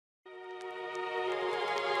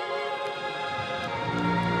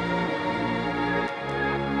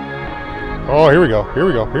Oh, here we go. Here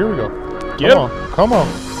we go. Here we go. Get him. Come on.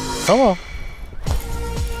 Come on.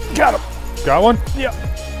 Got him. Got one? Yeah.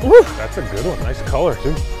 Woo. That's a good one. Nice color,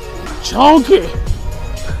 too. Chunky.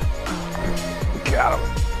 Got him.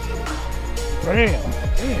 Bam.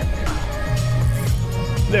 Damn.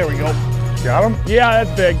 There we go. Got him? Yeah,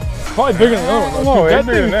 that's big. Probably bigger than the other one. Oh, it's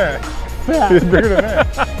bigger than that. It's bigger than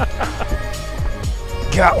that.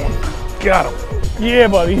 Got one. Got him. Yeah,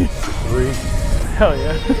 buddy. 3. Hell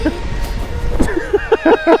yeah.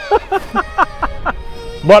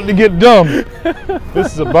 About to get dumb.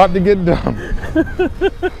 This is about to get dumb.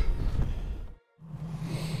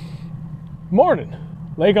 Morning,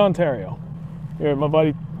 Lake Ontario. Here with my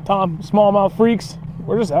buddy Tom, Smallmouth Freaks.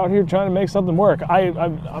 We're just out here trying to make something work. I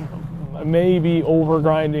may be over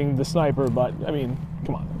grinding the sniper, but I mean,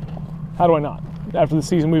 come on. How do I not? After the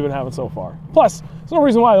season we've been having so far. Plus, there's no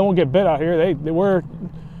reason why they won't get bit out here. They were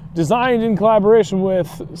designed in collaboration with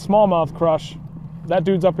Smallmouth Crush. That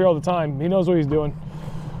dude's up here all the time. He knows what he's doing.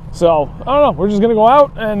 So, I don't know. We're just going to go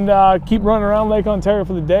out and keep running around Lake Ontario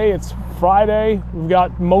for the day. It's Friday. We've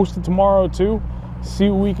got most of tomorrow, too. See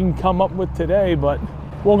what we can come up with today. But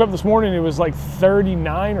woke up this morning, it was like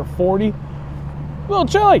 39 or 40. A little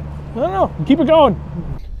chilly. I don't know. Keep it going.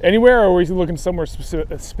 Anywhere, or are we looking somewhere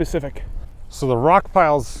specific? So the rock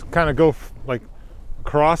piles kind of go like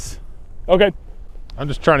across. Okay. I'm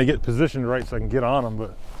just trying to get positioned right so I can get on them,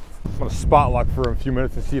 but I'm going to spot lock for a few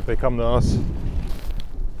minutes and see if they come to us.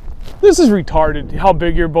 This is retarded, how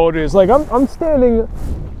big your boat is. Like, I'm standing, I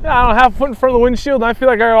don't know, half a foot in front of the windshield, and I feel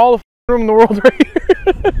like I got all the room in the world right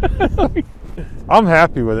here. I'm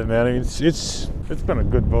happy with it, man. I mean, it's been a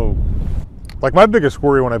good boat. Like, my biggest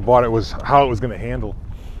worry when I bought it was how it was going to handle.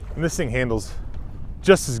 And this thing handles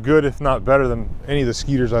just as good, if not better, than any of the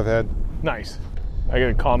Skeeters I've had. Nice. I got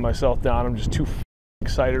to calm myself down. I'm just too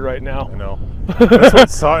excited right now. I know.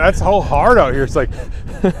 That's how hard out here. It's like,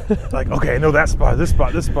 okay, I know that spot, this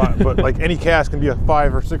spot, this spot, but like any cast can be a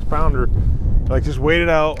 5 or 6 pounder. Like, just wait it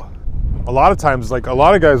out. A lot of times, like, a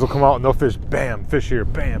lot of guys will come out and they'll fish, bam, fish here,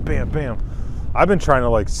 bam, bam, bam. I've been trying to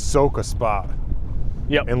like soak a spot.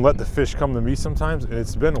 Yep. And let the fish come to me sometimes, and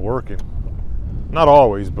it's been working. Not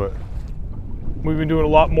always, but we've been doing a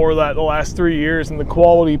lot more of that the last 3 years, and the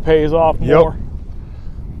quality pays off more. Yep.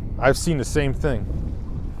 I've seen the same thing.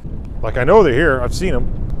 Like, I know they're here. I've seen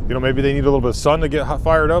them. You know, maybe they need a little bit of sun to get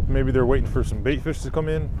fired up. Maybe they're waiting for some bait fish to come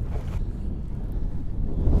in.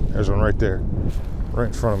 There's one right there, right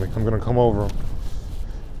in front of me. I'm gonna come over him.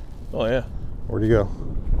 Oh yeah. Where'd he go?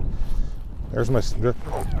 There's my.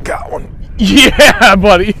 Got one. Yeah,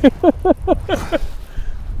 buddy.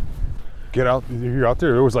 Get out. You're out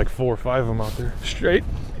there. There was like 4 or 5 of them out there. Straight.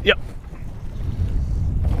 Yep.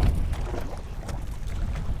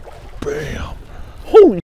 Bam.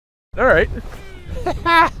 Holy. All right.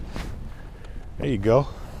 There you go.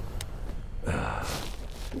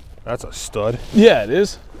 That's a stud. Yeah, it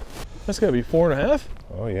is. That's gotta be 4.5.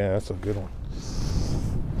 Oh yeah, that's a good one.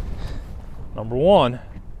 Number 1.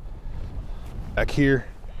 Back here.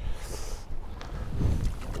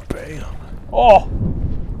 Bam. Oh.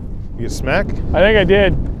 You get smack? I think I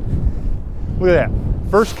did. Look at that.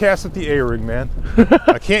 First cast at the A-rig, man.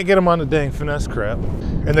 I can't get them on the dang finesse crap.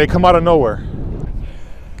 And they come out of nowhere.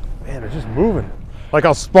 Man, they're just moving. Like,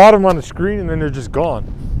 I'll spot them on the screen and then they're just gone.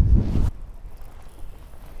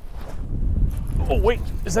 Oh, wait.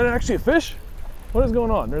 Is that actually a fish? What is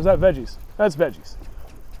going on? There's that veggies. That's veggies.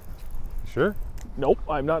 Sure? Nope,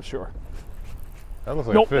 I'm not sure. That looks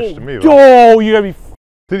like a fish to me, though. Oh, you gotta be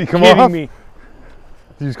Did he come kidding off? me.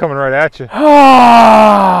 He was coming right at you.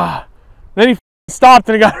 Ah! Then he stopped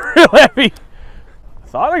and it got real heavy. I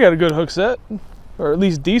thought I got a good hook set, or at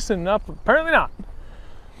least decent enough. Apparently not.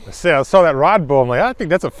 I saw that rod bow. I'm like, I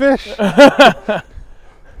think that's a fish.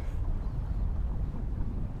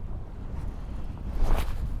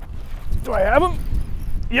 Do I have him?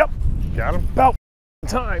 Yep. Got him. About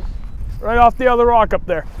time. Right off the other rock up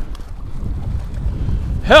there.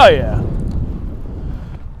 Hell yeah.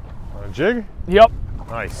 On a jig? Yep.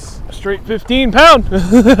 Nice. A straight 15 pound.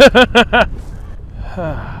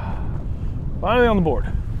 Finally on the board.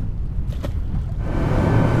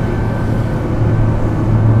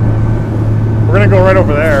 We're gonna go right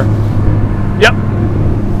over there. Yep.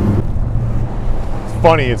 It's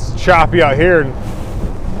funny, it's choppy out here, and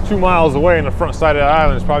 2 miles away on the front side of the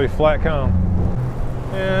island is probably flat calm.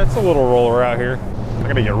 Yeah, it's a little roller out here. I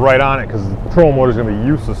gotta get right on it because the trolling motor is gonna be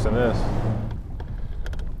useless in this.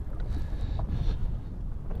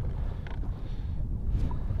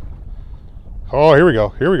 Oh, here we go,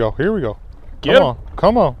 here we go, here we go. Get Come him. on,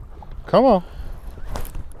 come on, come on.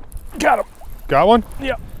 Got him. Got one?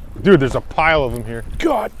 Yep. Dude, there's a pile of them here.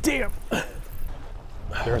 God damn.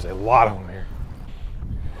 There's a lot of them here.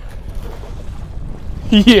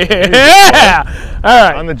 Yeah! All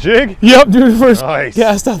right. On the jig? Yep, dude, first Nice.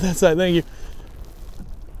 cast out that side. Thank you.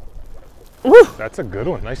 Woo! That's a good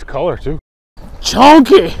one. Nice color, too.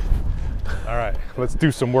 Chunky! All right, let's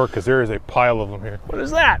do some work because there is a pile of them here. What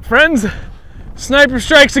is that, friends? Sniper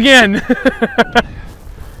strikes again.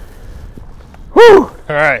 Woo! All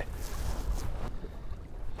right.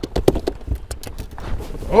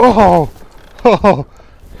 Oh! Oh!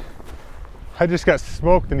 I just got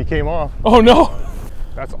smoked and he came off. Oh no!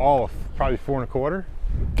 That's all of probably 4 1/4.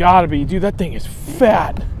 Gotta be, dude. That thing is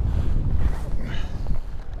fat.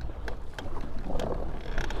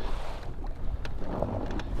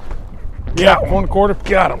 Yeah, 1 1/4.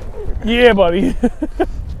 Got him. Yeah, buddy.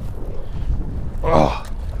 Oh,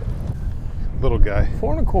 little guy.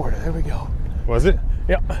 4 1/4. There we go. Was it?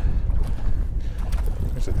 Yep.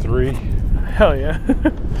 There's a 3. Hell yeah.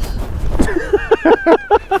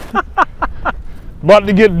 About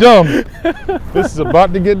to get dumb. This is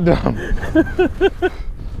about to get dumb.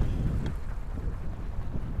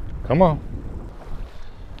 Come on.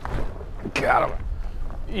 Got him.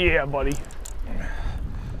 Yeah, buddy.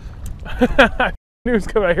 I knew it was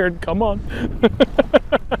coming. I heard, come on.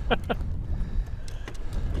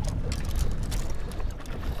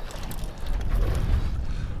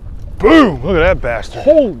 Boom! Look at that bastard.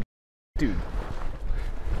 Holy dude.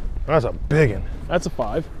 That's a big one. That's a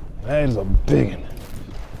 5. That is a big one.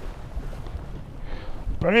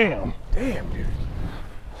 Bam! Damn, dude.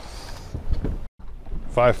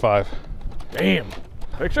 5.5. Damn.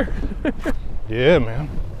 Picture? Yeah, man.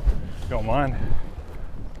 Don't mind.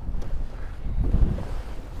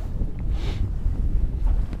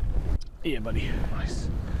 Yeah, buddy. Nice.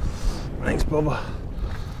 Thanks, Bubba.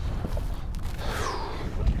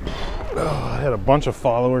 Oh, I had a bunch of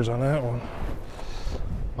followers on that one.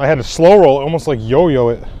 I had to slow roll it, almost like yo-yo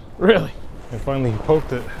it, Really? and finally he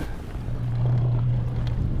poked it.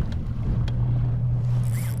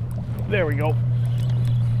 There we go.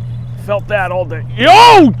 Felt that all day.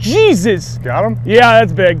 Yo, Jesus! Got him? Yeah,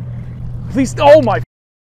 that's big. Please, oh my.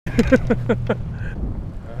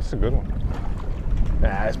 That's a good one.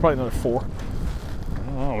 Nah, it's probably another 4.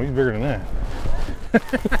 Oh, he's bigger than that.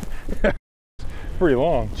 Pretty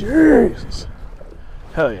long. Jesus.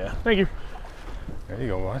 Hell yeah. Thank you. There you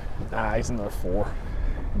go, bud. Nah, he's another 4.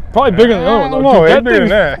 Probably bigger than the other one, though. No, Dude, it's bigger than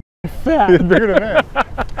that. Fat. It's bigger than that.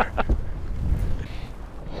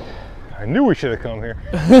 I knew we should have come here.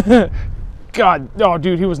 God, oh,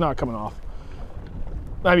 dude, he was not coming off.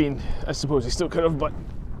 I mean, I suppose he still could have, but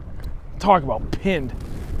talk about pinned.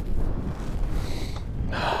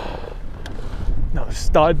 Another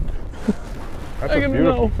stud. That's a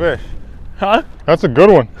beautiful fish. Huh? That's a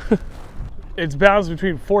good one. It's balanced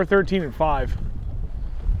between 413 and 5.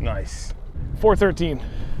 Nice. 413.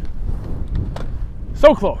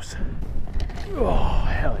 So close. Oh,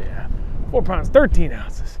 hell yeah. 4 pounds, 13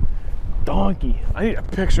 ounces. Donkey. I need a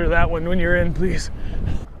picture of that one when you're in, please.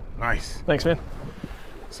 Nice. Thanks, man.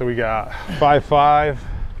 So we got 5.5,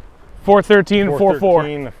 413 and 4.4.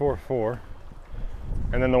 4.13 to 4.4.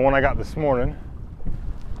 And then the one I got this morning,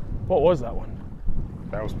 What was that one?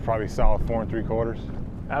 that was probably solid 4 3/4.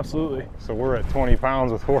 Absolutely. So we're at 20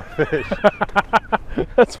 pounds with 4 fish.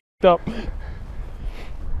 That's f***ed up.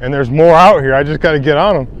 And there's more out here. I just got to get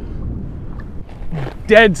on them.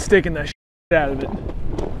 Dead sticking that shit out of it.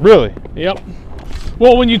 Really? Yep.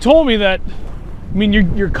 Well, when you told me that, I mean,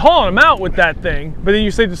 you're calling them out with that thing, but then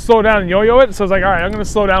you say to slow down and yo-yo it, so I was like, all right, I'm going to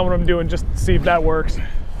slow down what I'm doing just to see if that works.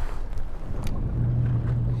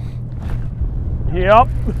 Yep.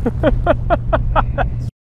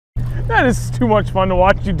 That is too much fun to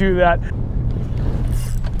watch you do that.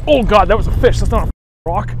 Oh God, that was a fish. That's not a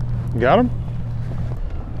rock. You got him?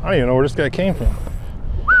 I don't even know where this guy came from.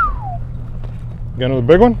 You got another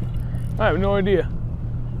big one? I have no idea.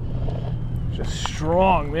 Just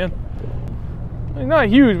strong, man. He's not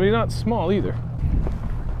huge, but he's not small either.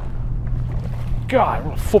 God,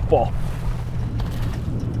 what a football.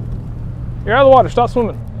 You're out of the water, stop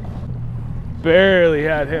swimming. Barely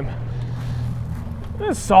had him.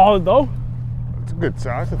 That's solid though. It's a good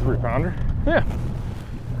size, a 3-pounder. Yeah.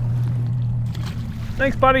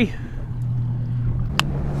 Thanks, buddy.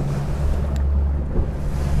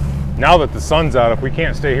 Now that the sun's out, if we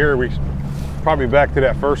can't stay here, we probably back to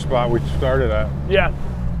that first spot we started at. Yeah.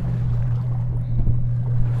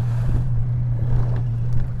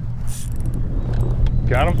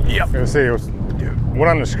 Got him? Yep. I was gonna say, it was one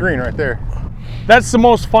on the screen right there. That's the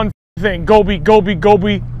most fun thing. Goby, goby,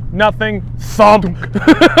 goby, nothing, thump.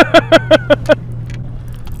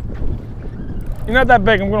 You're not that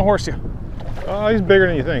big, I'm gonna horse you. Oh, he's bigger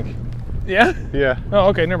than you think. Yeah? Yeah. Oh,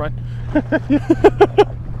 okay, never mind.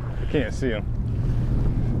 I can't see them.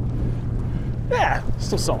 Yeah,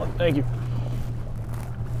 still solid. Thank you.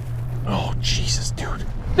 Oh, Jesus, dude.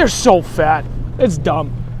 They're so fat. It's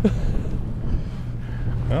dumb.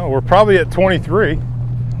 Oh, we're probably at 23.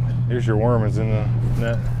 Here's your worm is in the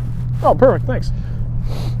net. Oh, perfect. Thanks.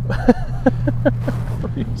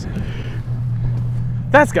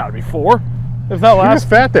 That's got to be 4. If that Look how lasts.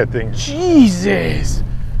 fat that thing is. Jesus.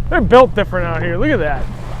 They're built different out here. Look at that.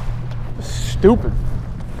 Stupid.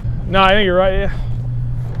 No, I think you're right. Yeah.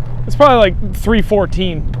 It's probably like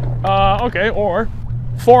 314. Okay, or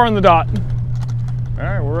 4 on the dot. All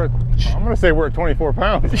right, I'm gonna say we're at 24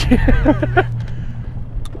 pounds.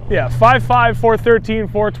 Yeah, 5'5", 413,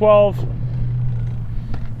 412,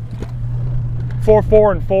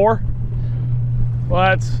 4'4", and 4.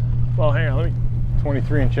 Well, hang on, let me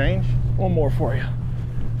 23 and change. one more for you.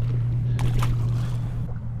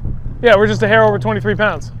 Yeah, we're just a hair over 23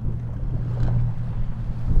 pounds.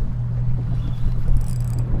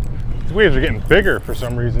 These waves are getting bigger for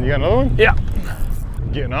some reason. You got another one? Yeah.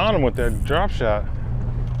 Getting on them with that drop shot.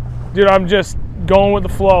 Dude, I'm just going with the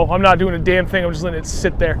flow. I'm not doing a damn thing. I'm just letting it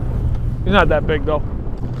sit there. He's not that big, though.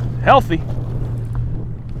 Healthy.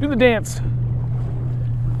 Do the dance.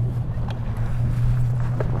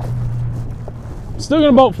 Still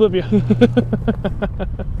gonna boat flip you.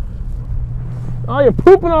 Oh, you're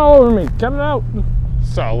pooping all over me. Cut it out.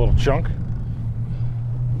 Saw a little chunk.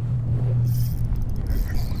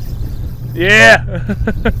 Yeah.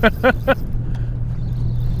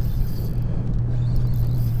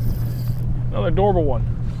 Another adorable one.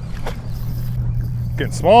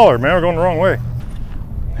 Getting smaller, man. We're going the wrong way.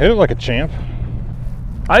 Hit it like a champ.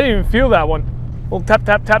 I didn't even feel that one. Little tap,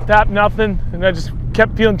 tap, tap, tap, nothing. And I just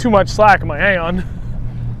kept feeling too much slack. I'm like, hang on.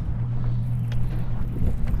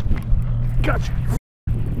 Gotcha.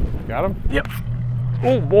 Got him? Yep.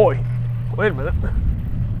 Oh boy. Wait a minute.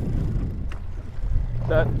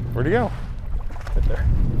 That Where'd he go? right there.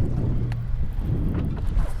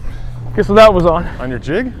 Guess what that was on? On your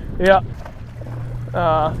jig? Yeah.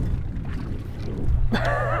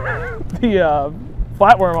 The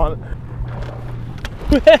flatworm on it.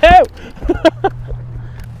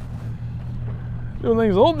 Doing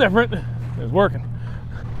things a little different. It's working.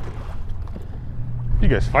 You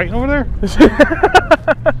guys fighting over there?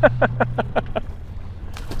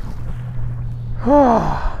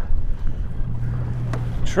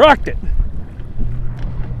 Trucked it.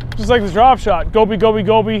 Just like this drop shot. Goby, goby,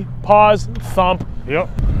 goby, pause, thump. Yep.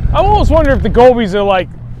 I almost wonder if the gobies are like,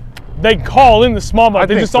 they call in the smallmouth.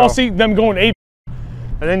 They think just all so. see them going ape.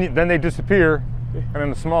 And then they disappear, and then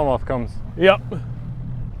the smallmouth comes. Yep. I'm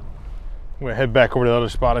gonna head back over to the other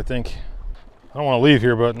spot, I think. I don't want to leave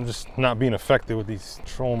here, but I'm just not being effective with these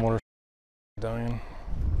trolling motors dying.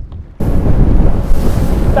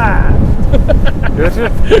 Ah. That's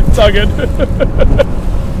it? It's all good.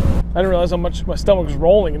 I didn't realize how much my stomach was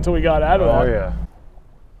rolling until we got out of that. Oh yeah.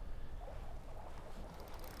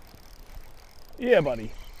 Yeah,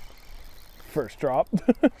 buddy. First drop.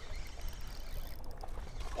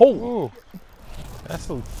 Holy. Ooh. That's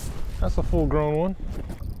a full-grown one.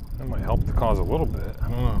 That might help the cause a little bit. I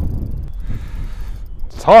don't know.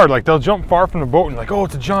 It's hard. Like they'll jump far from the boat and like, oh,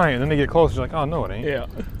 it's a giant. And then they get closer, you're like, oh no, it ain't. Yeah.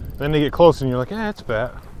 Then they get closer and you're like, yeah, it's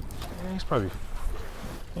fat. Yeah, he's probably.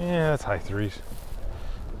 Yeah, that's high 3s.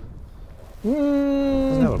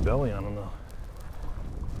 Doesn't have a belly on him though.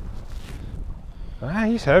 Ah,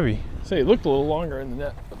 he's heavy. So he looked a little longer in the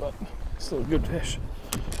net, but still a good fish.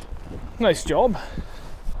 Nice job.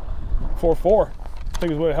 4-4. I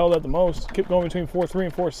think is what it held at the most. Kept going between 4-3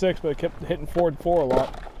 and 4-6, but it kept hitting 4-4 a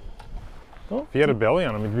lot. Oh, If he had a belly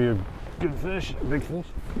on him, he'd be a good fish, a big fish.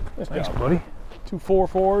 nice Thanks, job. buddy. 2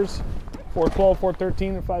 4-4s, 4-12,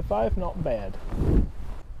 4-13, and 5-5. Not bad.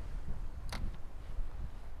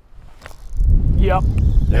 Yep.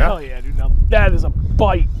 Yeah? Hell yeah, dude. Now that is a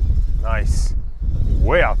bite. Nice.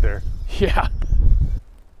 Way out there. Yeah.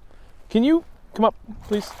 Can you come up,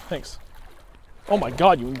 please? Thanks. Oh my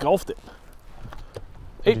God, you engulfed it.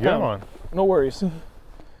 Did you get him pound. on? No worries.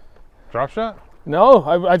 Drop shot? No,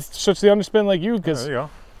 I switched the underspin like you because There you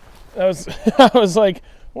go. I was I was like, I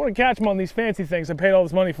want to catch them on these fancy things I paid all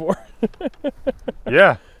this money for.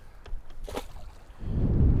 Yeah.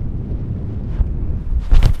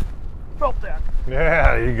 Felt that.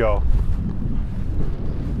 Yeah, there you go.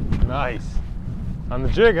 Nice. On the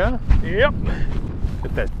jig, huh? Yep.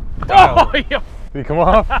 Get that Oh, dial. yeah. Did he come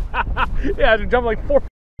off? Yeah, I had to jump like 4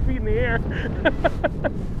 feet in the air.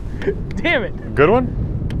 Damn it. Good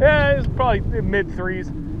one? Yeah, it's probably mid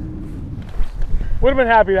 3s. Would have been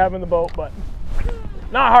happy to have him in the boat, but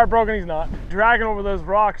Not heartbroken, he's not. Dragging over those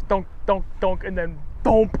rocks, dunk, dunk, dunk, and then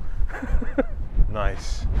thump.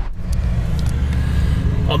 Nice.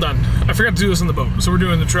 All done. I forgot to do this on the boat, so we're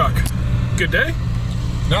doing the truck. Good day?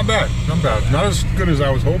 Not bad, not bad. Not as good as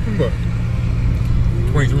I was hoping, but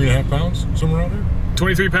 23.5 pounds, somewhere around there.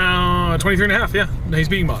 23 and a half, yeah. No, he's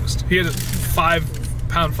being modest. He had a 5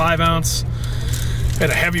 pound 5 ounce, had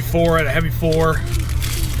a heavy 4, had a heavy 4,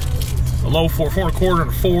 a low 4, 4 and a quarter,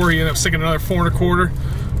 and a 4. He ended up sticking another 4 and a quarter.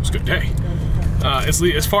 It was a good day.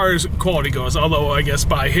 As far as quality goes, although I guess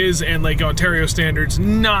by his and Lake Ontario standards,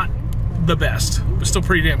 not the best, but still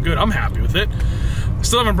pretty damn good. I'm happy with it.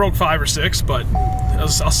 Still haven't broke 5 or 6, but I'll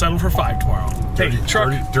settle for 5 tomorrow. Hey,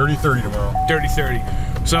 truck. Dirty 30 tomorrow. Dirty 30.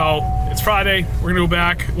 So it's Friday. We're gonna go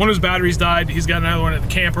back. One of his batteries died. He's got another one at the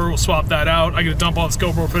camper. We'll swap that out. I gotta dump all this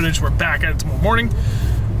GoPro footage. We're back at it tomorrow morning.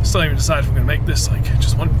 Still haven't decided if I'm gonna make this like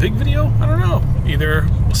just one big video. I don't know. Either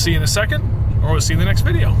we'll see in a second, or we'll see in the next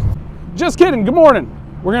video. Just kidding. Good morning.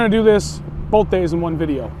 We're gonna do this both days in one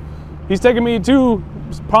video. He's taking me to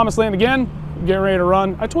Promised Land again. Getting ready to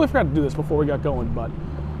run. I totally forgot to do this before we got going, but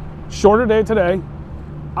shorter day today.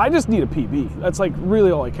 I just need a PB. That's like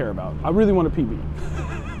really all I care about. I really want a PB.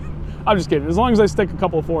 I'm just kidding. As long as I stick a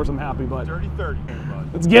couple of 4s, I'm happy, but Dirty 30.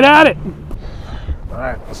 let's get at it. All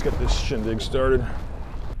right, let's get this shindig started.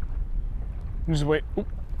 Just wait. Oop,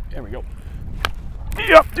 there we go.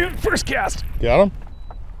 Yep, dude, first cast. Got him?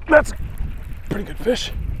 That's a pretty good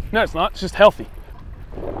fish. No, it's not. It's just healthy.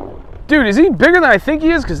 Dude, is he bigger than I think he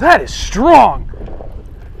is? Because that is strong.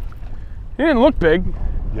 He didn't look big.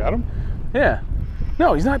 Got him? Yeah.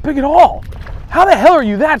 No, he's not big at all. How the hell are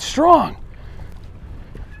you that strong?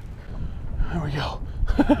 There we go.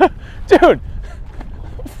 Dude,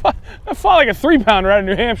 I fought like a 3-pounder out of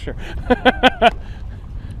New Hampshire.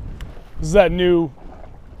 This is that new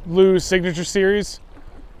Lou's signature series.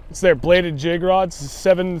 It's their bladed jig rods,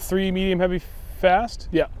 7.3 medium heavy fast.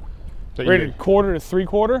 Yeah. Rated 1/4 to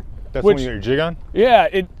 3/4. That's when you got your jig on? Yeah,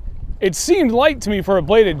 it seemed light to me for a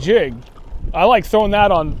bladed jig. I like throwing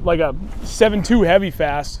that on like a 7.2 heavy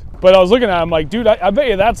fast. But I was looking at it, I'm like, dude, I bet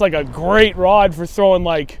you that's like a great rod for throwing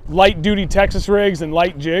like light duty Texas rigs and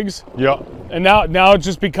light jigs. Yeah. And now it's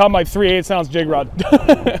just become my 3/8 ounce jig rod.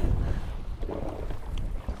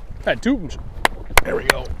 Had 2 of them. There we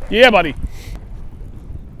go. Yeah, buddy.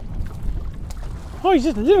 Oh, he's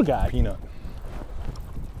just a little guy. Peanut.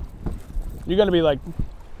 You gotta be like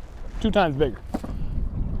 2 times bigger.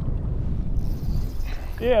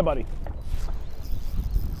 Yeah, buddy.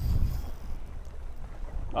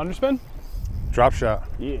 Underspin? Drop shot.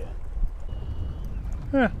 Yeah.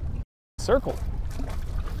 Yeah. Circle.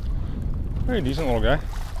 Very decent little guy.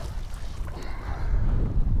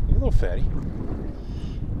 He's a little fatty.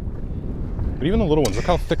 But even the little ones, look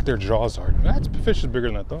how thick their jaws are. That fish is bigger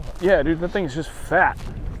than I thought. Yeah, dude, that thing is just fat.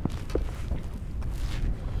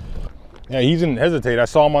 Yeah, he didn't hesitate. I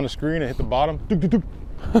saw him on the screen. I hit the bottom. Dook, dook,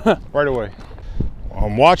 dook, right away.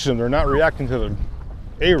 I'm watching them. They're not reacting to the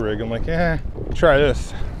A-rig. I'm like, try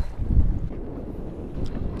this.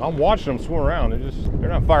 I'm watching them swim around. They're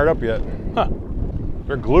not fired up yet. Huh.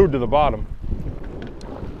 They're glued to the bottom.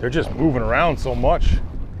 They're just moving around so much.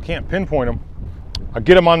 Can't pinpoint them. I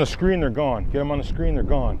get them on the screen, they're gone. Get them on the screen, they're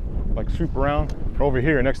gone. Like swoop around. They're over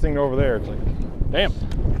here. Next thing they're over there. It's like, Damn.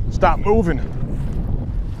 stop moving.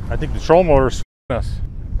 I think the troll motor's us.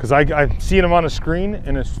 Because I see them on the screen,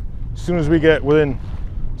 and as soon as we get within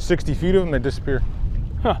 60 feet of them, they disappear.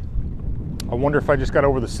 Huh. I wonder if I just got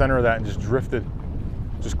over the center of that and just drifted.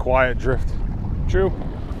 Just quiet drift. True.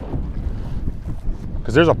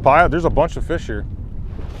 Because there's a bunch of fish here.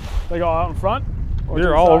 They go out in front? Or to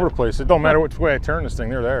They're the all side? over the place. It don't matter which way I turn this thing,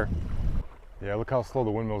 they're there. Yeah, look how slow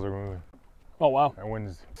the windmills are moving. Oh, wow. That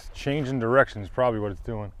wind's changing direction is probably what it's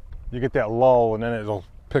doing. You get that lull and then it'll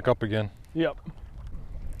pick up again. Yep.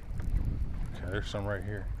 Okay, there's some right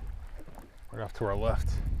here. Right off to our left.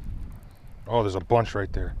 Oh, there's a bunch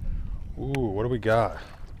right there. Ooh, what do we got?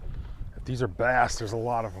 If these are bass, there's a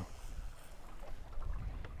lot of them.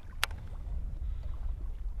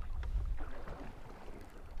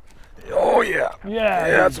 Oh yeah. Yeah.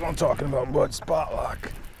 Yeah, that's what I'm talking about, bud. Spot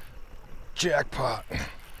lock. Jackpot.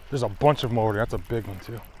 There's a bunch of them over there. That's a big one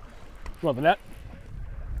too. You want the net?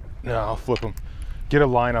 No, I'll flip them. Get a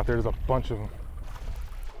line out there. There's a bunch of them.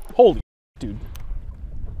 Holy dude.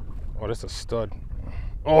 Oh, that's a stud.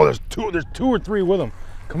 Oh, there's two or three with them.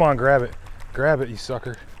 Come on, grab it. Grab it, you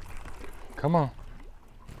sucker. Come on.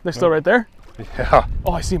 They're still right there? Yeah.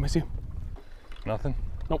 Oh, I see him, I see him. Nothing?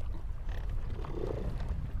 Nope.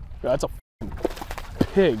 Yeah, that's a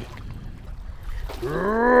pig.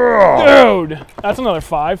 Dude, that's another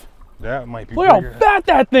 5. That might be Look bigger. how fat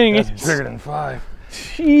that thing That's is. bigger than 5.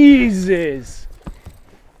 Jesus.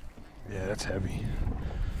 Yeah, that's heavy.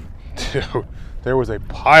 Dude, there was a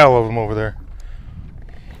pile of them over there.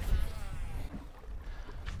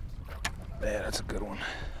 Yeah, that's a good one.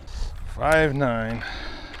 5'9".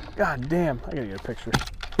 God damn, I gotta get a picture.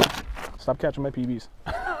 Stop catching my PBs.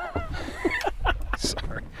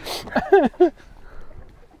 Sorry.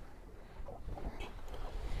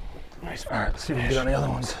 Nice. All right, let's see if we can get on the other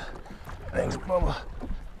ones. Thanks, Bubba.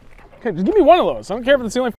 Okay, just give me one of those. I don't care if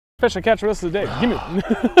it's the only fish I catch the rest of the day. Give me one.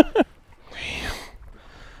 Damn.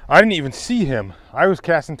 I didn't even see him. I was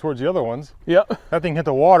casting towards the other ones. Yep. That thing hit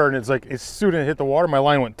the water, and it's like, as soon as it hit the water, my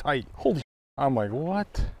line went tight. Holy. I'm like,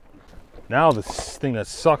 what? Now this thing that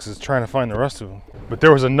sucks is trying to find the rest of them. But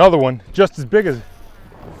there was another one just as big as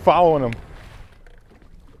following them.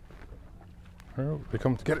 Oh, they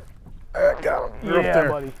come to get it. I got them. They're up there.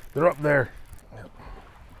 Buddy. They're up there.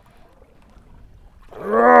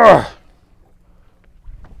 Yep.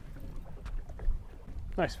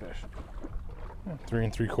 Nice fish. 3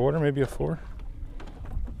 3/4, maybe a 4.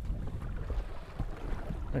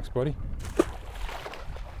 Thanks, buddy.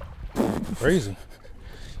 Crazy.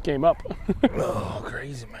 Game up. Oh,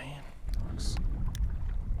 crazy, man.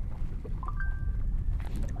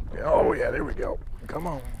 Oh, yeah, there we go. Come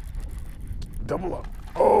on. Double up.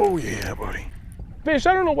 Oh, yeah, buddy. Fish,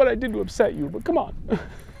 I don't know what I did to upset you, but come on.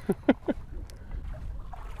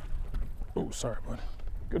 Oh, sorry, bud.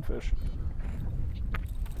 Good fish.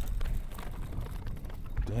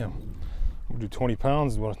 Damn. We'll do 20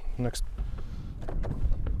 pounds next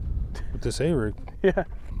with this A-rig. Yeah.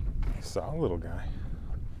 Solid little guy.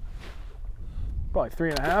 Probably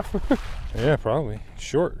 3.5. Yeah, probably.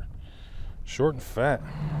 Short. Short and fat.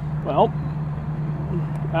 Well,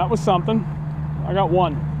 that was something. I got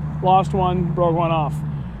one. Lost one, broke one off.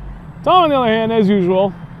 Tom, on the other hand, as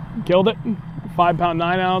usual, killed it. 5-pound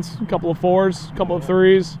 9-ounce, a couple of 4s, a couple of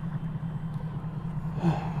 3s.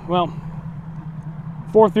 Well,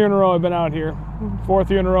 4th year in a row I've been out here. 4th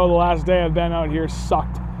year in a row, the last day I've been out here,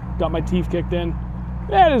 sucked. Got my teeth kicked in.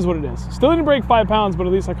 Yeah, it is what it is. Still didn't break 5 pounds, but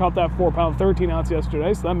at least I caught that 4-pound 13-ounce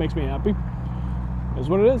yesterday, so that makes me happy. It is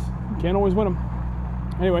what it is. Can't always win them.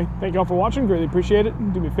 Anyway, thank y'all for watching. Greatly appreciate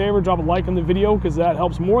it. Do me a favor, drop a like on the video because that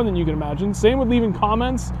helps more than you can imagine. Same with leaving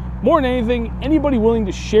comments. More than anything, anybody willing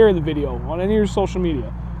to share the video on any of your social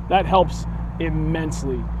media, that helps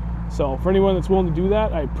immensely. So for anyone that's willing to do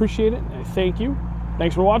that, I appreciate it and I thank you.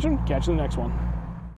 Thanks for watching. Catch you in the next one.